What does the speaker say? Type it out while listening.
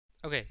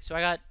Okay, so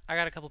I got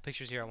a couple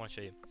pictures here I want to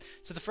show you.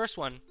 So the first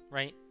one,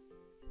 right,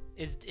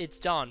 is it's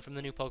Dawn from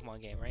the new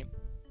Pokemon game, right?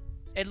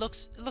 It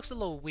looks a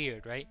little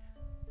weird, right?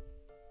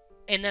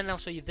 And then I'll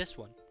show you this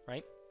one,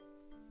 right?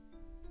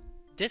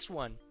 This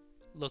one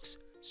looks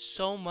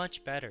so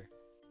much better.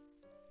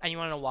 And you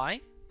want to know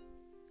why?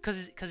 Because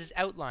it's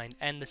outlined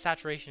and the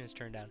saturation is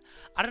turned down.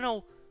 I don't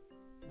know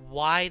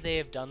why they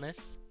have done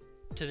this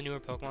to the newer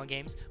Pokemon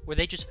games, where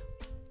they just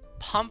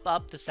pump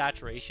up the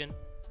saturation.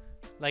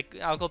 Like,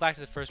 I'll go back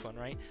to the first one,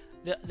 right?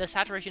 The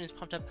saturation is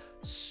pumped up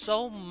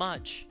so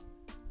much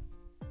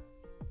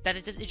that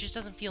it just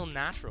doesn't feel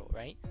natural,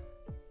 right?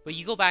 But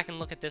you go back and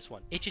look at this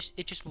one. It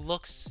just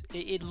looks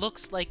it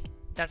looks like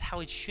that's how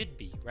it should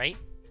be, right?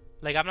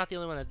 Like, I'm not the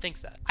only one that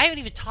thinks that. I haven't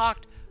even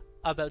talked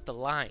about the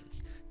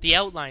lines, the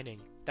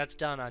outlining that's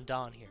done on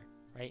Dawn here,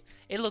 right?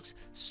 It looks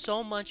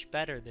so much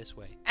better this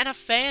way. And a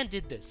fan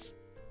did this.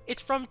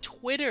 It's from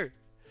Twitter.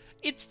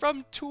 It's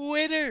from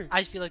Twitter. I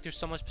just feel like there's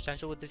so much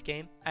potential with this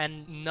game.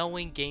 And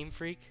knowing Game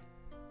Freak,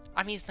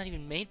 I mean, it's not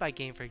even made by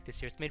Game Freak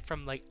this year. It's made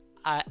from like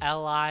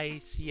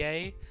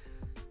LICA,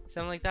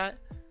 something like that.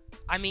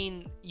 I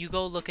mean, you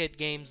go look at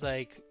games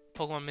like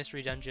Pokemon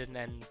Mystery Dungeon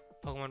and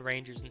Pokemon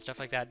Rangers and stuff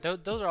like that.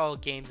 Those are all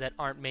games that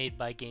aren't made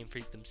by Game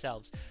Freak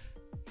themselves.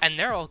 And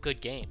they're all good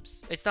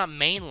games. It's not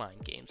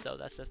mainline games, though.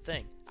 That's the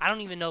thing. I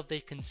don't even know if they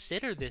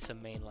consider this a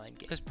mainline game.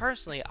 Because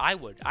personally, I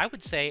would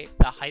say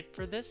the hype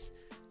for this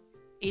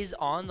is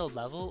on the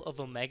level of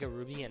Omega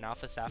Ruby and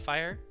Alpha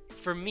Sapphire.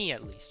 For me,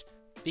 at least.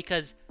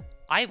 Because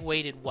I've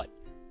waited, what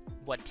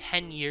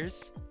 10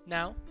 years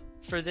now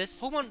for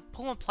this?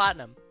 Pokemon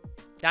Platinum,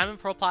 Diamond,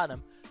 Pearl,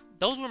 Platinum,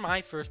 those were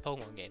my first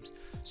Pokemon games.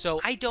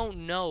 So I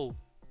don't know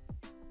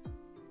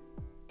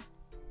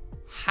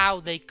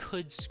how they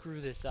could screw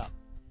this up.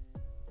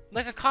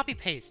 Like a copy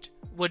paste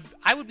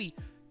I would be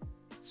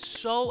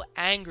so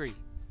angry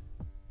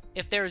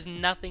if there is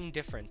nothing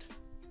different.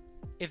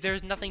 If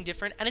there's nothing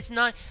different, and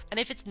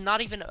if it's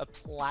not even a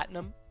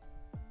platinum,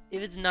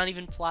 if it's not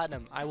even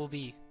platinum, I'll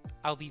be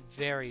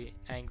very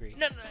angry.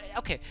 No,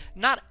 okay,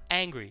 not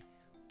angry,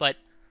 but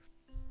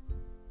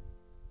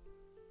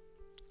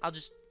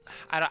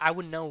I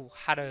wouldn't know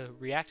how to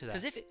react to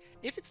that. Because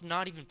if it's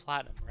not even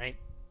platinum, right?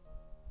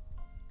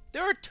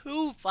 There are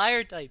 2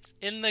 fire types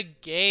in the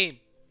game.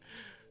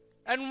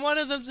 And one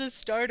of them's a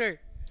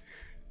starter.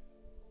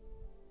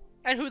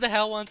 And who the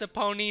hell wants a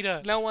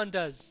Ponyta? No one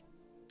does.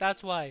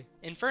 That's why.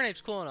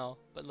 Infernape's cool and all,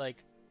 but like,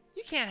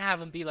 you can't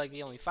have him be like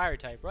the only fire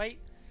type, right?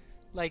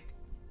 Like,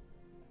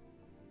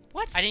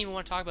 what? I didn't even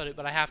want to talk about it,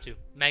 but I have to.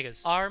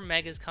 Megas. Are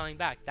Megas coming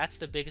back? That's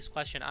the biggest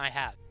question I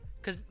have.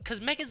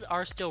 Because Megas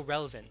are still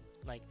relevant.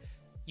 Like,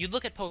 you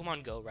look at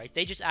Pokemon Go, right?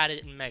 They just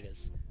added in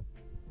Megas.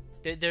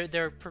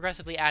 They're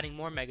progressively adding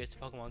more Megas to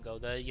Pokemon Go.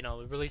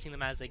 Releasing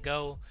them as they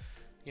go.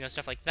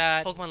 Stuff like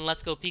that. Pokemon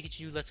Let's Go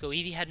Pikachu, Let's Go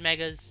Eevee had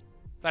Megas.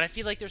 But I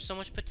feel like there's so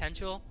much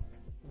potential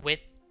with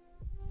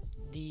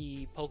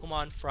the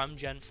Pokemon from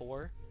Gen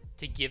 4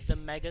 to give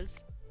them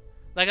Megas.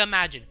 Like,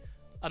 imagine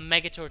a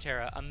Mega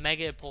Torterra, a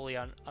Mega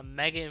Empoleon, a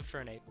Mega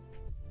Infernape.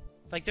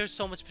 Like, there's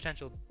so much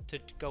potential to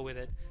go with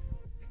it.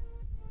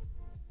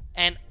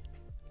 And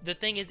the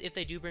thing is, if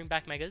they do bring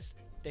back Megas,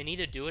 they need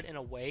to do it in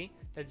a way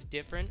that's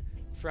different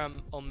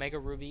from Omega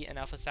Ruby and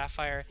Alpha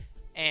Sapphire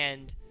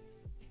and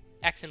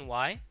X and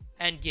Y.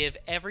 And give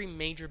every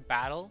major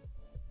battle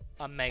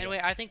a Mega.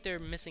 Anyway, I think they're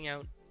missing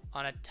out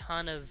on a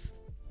ton of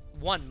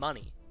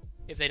money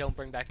if they don't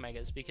bring back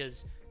Megas,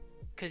 because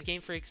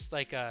Game Freak's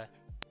like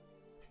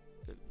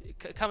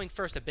coming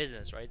first a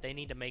business, right? They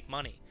need to make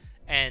money,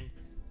 and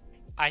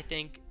I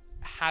think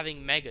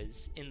having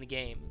Megas in the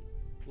game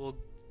will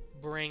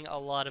bring a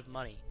lot of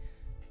money,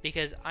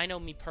 because I know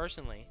me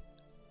personally,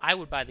 I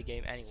would buy the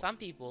game anyway. Some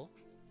people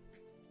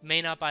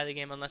may not buy the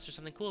game unless there's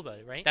something cool about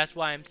it, right? That's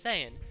why I'm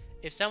saying,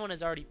 if someone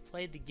has already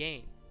played the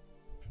game,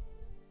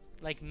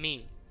 like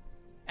me,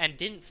 and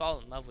didn't fall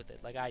in love with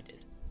it like I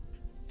did,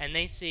 and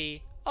they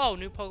see, oh,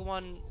 new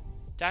Pokemon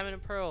Diamond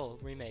and Pearl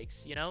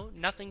remakes,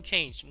 nothing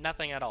changed,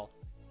 nothing at all.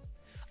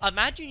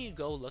 Imagine you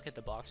go look at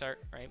the box art,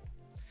 right?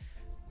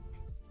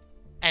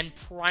 And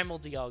Primal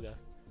Dialga,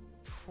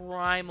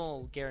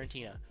 Primal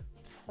Garantina,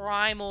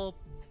 Primal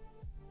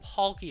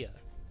Palkia.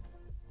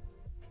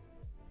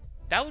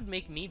 That would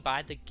make me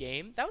buy the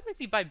game. That would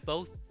make me buy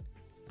both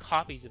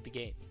copies of the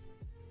game.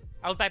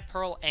 I would buy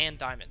Pearl and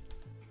Diamond.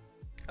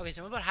 Okay,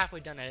 so I'm about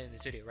halfway done editing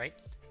this video, right?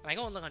 And I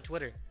go and look on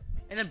Twitter,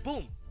 and then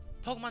boom,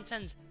 Pokemon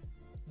sends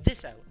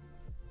this out.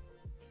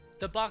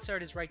 The box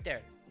art is right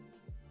there.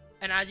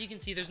 And as you can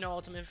see, there's no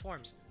Ultimate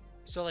Forms.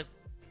 So, like,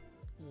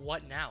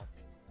 what now?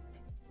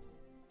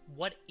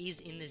 What is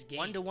in this game?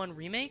 1-to-1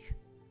 remake?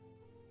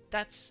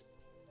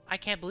 I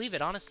can't believe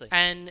it, honestly.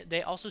 And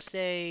they also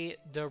say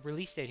the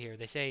release date here.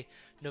 They say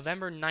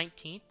November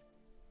 19th,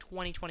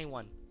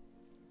 2021.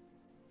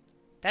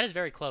 That is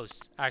very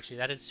close, actually.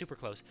 That is super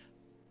close.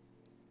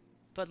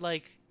 But,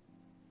 like,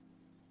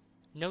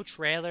 no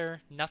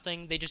trailer,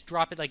 nothing. They just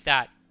drop it like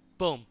that.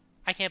 Boom.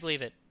 I can't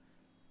believe it.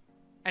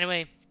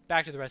 Anyway,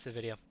 back to the rest of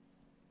the video.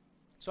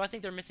 So I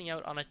think they're missing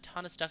out on a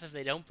ton of stuff if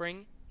they don't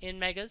bring in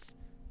Megas.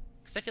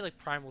 Because I feel like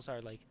primals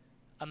are like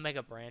a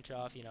mega branch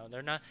off. You know,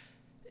 they're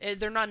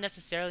not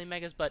necessarily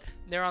megas, but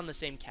they're on the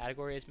same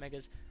category as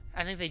megas.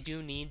 I think they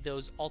do need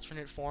those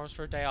alternate forms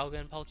for Dialga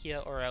and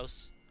Palkia, or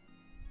else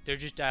they're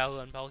just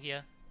Dialga and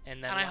Palkia.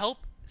 And I hope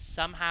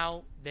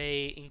somehow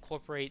they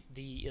incorporate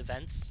the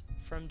events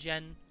from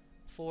Gen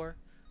 4,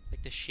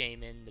 like the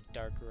Shaman, the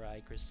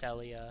Darkrai,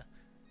 Cresselia,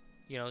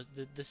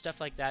 the stuff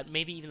like that.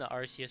 Maybe even the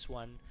Arceus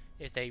one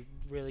if they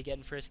really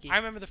getting frisky. I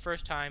remember the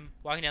first time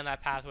walking down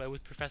that pathway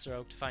with Professor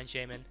Oak to find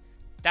Shaman.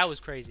 That was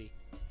crazy.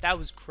 That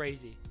was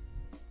crazy.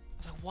 I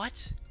was like,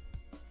 what?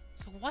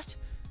 So what?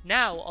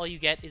 Now all you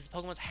get is the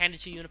Pokemon's handed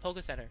to you in a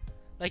Poke Center.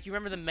 Like, you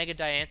remember the Mega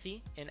Diancie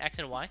in X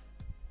and Y?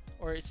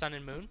 Or Sun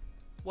and Moon?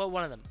 Well,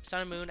 one of them.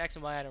 Sun and Moon, X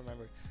and Y, I don't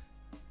remember.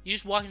 You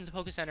just walk into the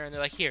Poke Center and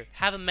they're like, here,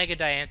 have a Mega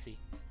Diancie.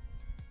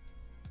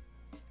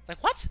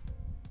 Like, what?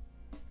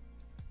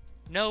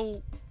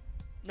 No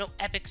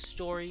epic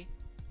story.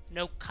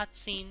 No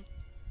cutscene.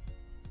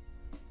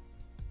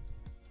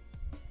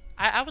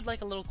 I would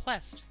like a little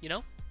quest, you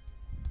know?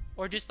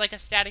 Or just like a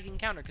static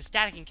encounter, because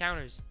static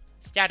encounters,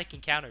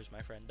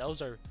 my friend,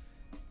 those are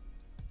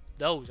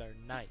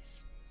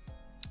nice.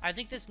 I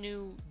think these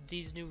new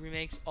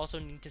remakes also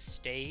need to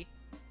stay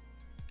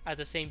at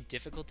the same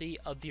difficulty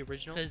of the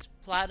original, because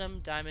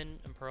Platinum, Diamond,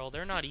 and Pearl,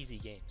 they're not easy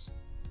games.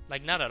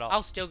 Like, not at all.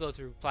 I'll still go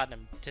through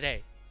Platinum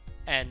today,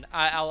 and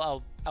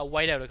I'll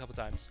white out a couple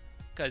times,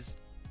 because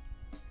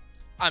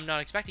I'm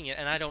not expecting it,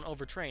 and I don't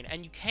overtrain.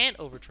 And you can't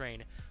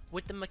overtrain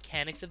with the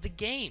mechanics of the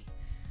game.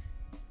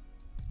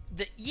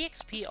 The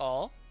EXP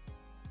all,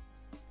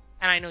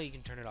 and I know you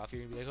can turn it off.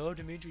 You're gonna be like, oh,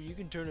 Dimitri, you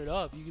can turn it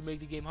off. You can make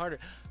the game harder.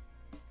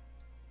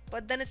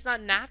 But then it's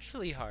not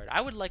naturally hard.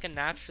 I would like a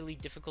naturally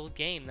difficult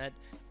game that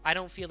I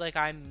don't feel like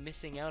I'm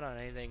missing out on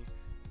anything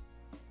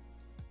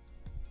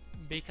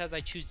because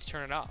I choose to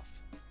turn it off.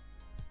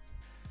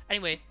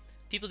 Anyway,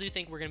 people do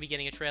think we're going to be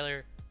getting a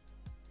trailer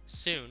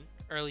soon,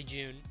 early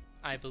June,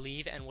 I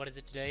believe. And what is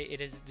it today?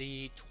 It is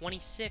the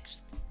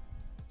 26th.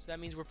 So that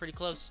means we're pretty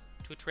close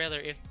to a trailer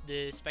if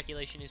the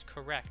speculation is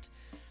correct.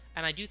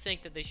 And I do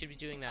think that they should be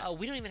doing that. Oh,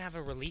 we don't even have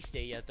a release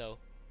date yet, though.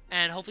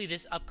 And hopefully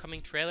this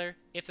upcoming trailer,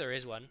 if there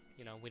is one,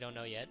 we don't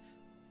know yet,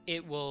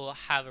 it will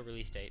have a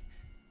release date.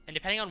 And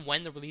depending on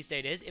when the release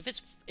date is, if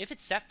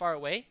it's set far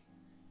away,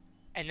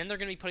 and then they're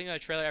going to be putting out a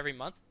trailer every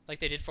month, like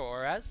they did for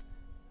Oraz,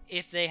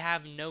 if they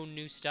have no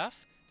new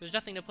stuff, there's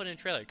nothing to put in a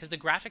trailer, because the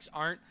graphics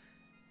aren't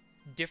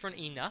different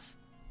enough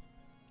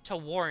to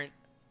warrant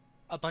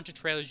a bunch of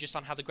trailers just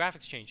on how the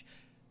graphics change.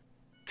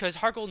 Because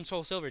Heart Gold and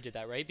Soul Silver did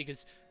that, right?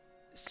 Because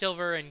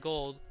Silver and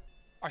Gold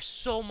are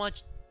so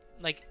much,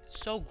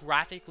 so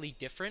graphically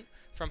different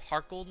from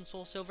Heart Gold and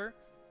Soul Silver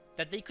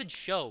that they could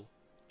show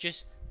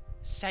just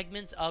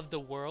segments of the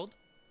world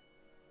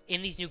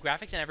in these new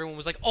graphics, and everyone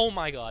was like, oh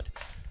my god.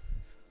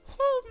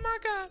 Oh my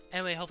god.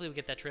 Anyway, hopefully we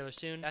get that trailer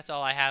soon. That's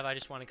all I have. I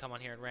just want to come on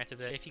here and rant a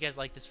bit. If you guys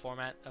like this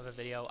format of a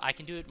video, I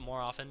can do it more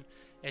often.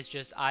 It's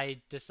just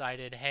I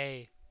decided,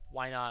 hey,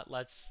 why not?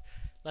 Let's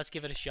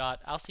give it a shot.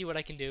 I'll see what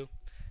I can do.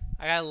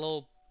 I got a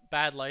little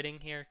bad lighting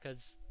here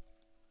because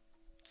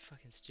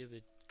fucking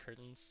stupid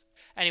curtains.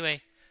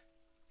 Anyway,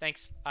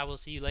 thanks. I will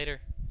see you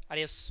later.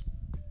 Adios.